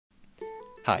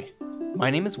Hi, my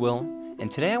name is Will,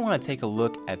 and today I want to take a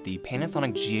look at the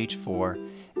Panasonic GH4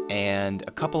 and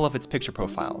a couple of its picture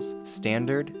profiles,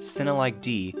 Standard,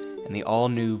 CineLike-D, and the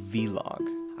all-new Vlog.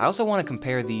 I also want to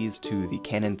compare these to the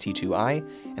Canon T2i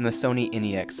and the Sony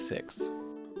NEX6.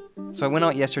 So I went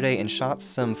out yesterday and shot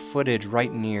some footage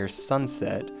right near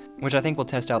sunset, which I think will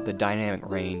test out the dynamic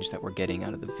range that we're getting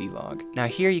out of the Vlog. Now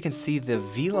here you can see the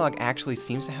Vlog actually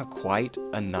seems to have quite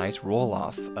a nice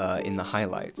roll-off in the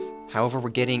highlights. However, we're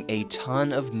getting a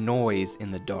ton of noise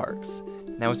in the darks.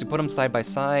 Now as we put them side by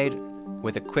side,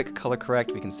 with a quick color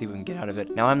correct, we can see what we can get out of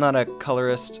it. Now I'm not a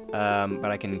colorist, but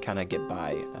I can kind of get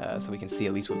by, so we can see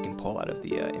at least what we can pull out of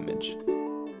the image.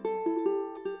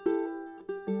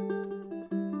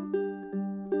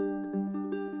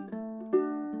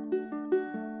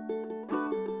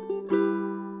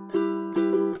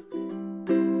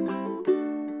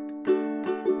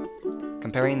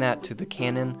 Comparing that to the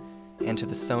Canon and to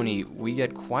the Sony, we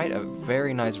get quite a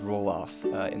very nice roll-off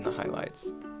in the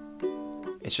highlights.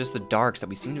 It's just the darks that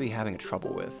we seem to be having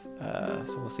trouble with,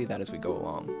 so we'll see that as we go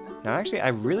along. Now actually, I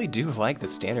really do like the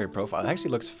standard profile. It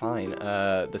actually looks fine.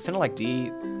 The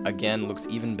CineLike-D, again, looks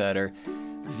even better.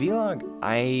 Vlog,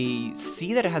 I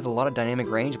see that it has a lot of dynamic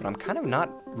range, but I'm kind of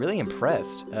not really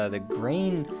impressed. The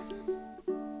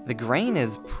grain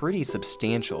is pretty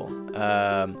substantial.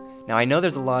 Now I know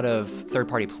there's a lot of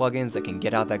third-party plugins that can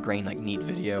get out that grain like Neat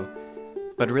Video,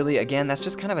 but really, again, that's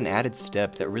just kind of an added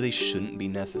step that really shouldn't be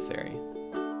necessary.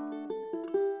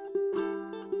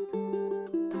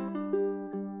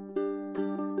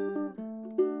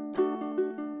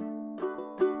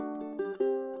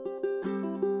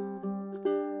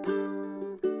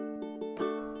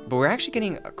 But we're actually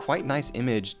getting a quite nice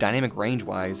image, dynamic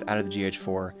range-wise, out of the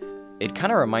GH4. It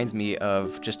kind of reminds me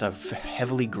of just a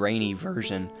heavily grainy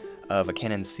version of a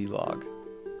Canon C-Log.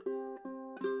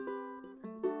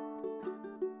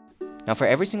 Now for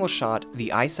every single shot,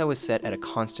 the ISO is set at a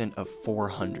constant of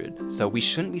 400, so we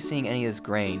shouldn't be seeing any of this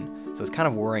grain, so it's kind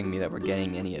of worrying me that we're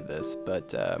getting any of this,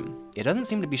 but it doesn't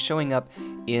seem to be showing up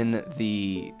in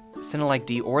the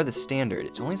CineLike-D or the Standard.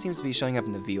 It only seems to be showing up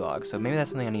in the Vlog, so maybe that's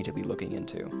something I need to be looking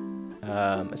into.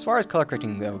 As far as color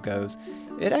correcting though goes,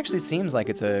 it actually seems like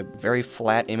it's a very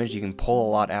flat image you can pull a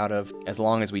lot out of as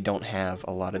long as we don't have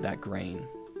a lot of that grain.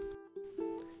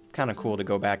 It's kind of cool to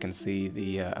go back and see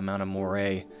the amount of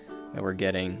moire that we're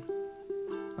getting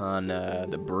on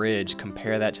the bridge,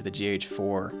 compare that to the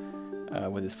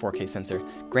GH4 with this 4K sensor.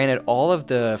 Granted, all of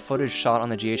the footage shot on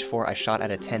the GH4 I shot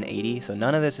at a 1080, so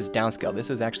none of this is downscaled.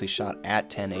 This is actually shot at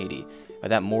 1080, but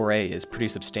that moire is pretty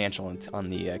substantial on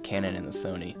the Canon and the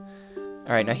Sony.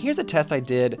 Alright, now here's a test I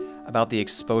did about the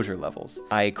exposure levels.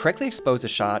 I correctly exposed a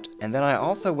shot, and then I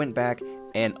also went back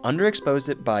and underexposed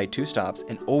it by 2 stops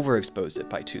and overexposed it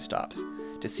by 2 stops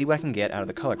to see what I can get out of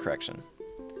the color correction.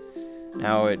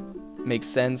 Now it makes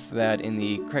sense that in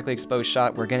the correctly exposed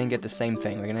shot we're going to get the same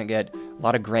thing. We're going to get a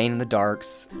lot of grain in the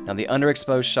darks. Now the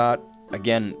underexposed shot,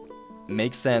 again,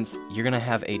 makes sense. You're going to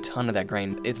have a ton of that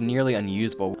grain. It's nearly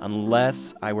unusable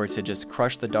unless I were to just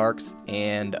crush the darks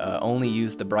and only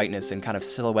use the brightness and kind of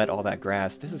silhouette all that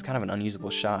grass. This is kind of an unusable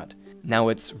shot. Now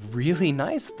what's really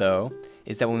nice though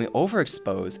is that when we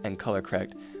overexpose and color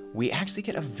correct, we actually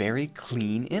get a very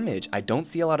clean image. I don't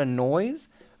see a lot of noise.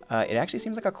 It actually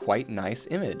seems like a quite nice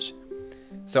image.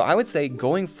 So I would say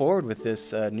going forward with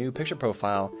this new picture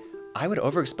profile, I would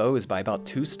overexpose by about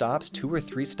 2 stops, 2 or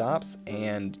 3 stops,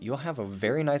 and you'll have a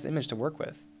very nice image to work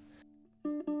with.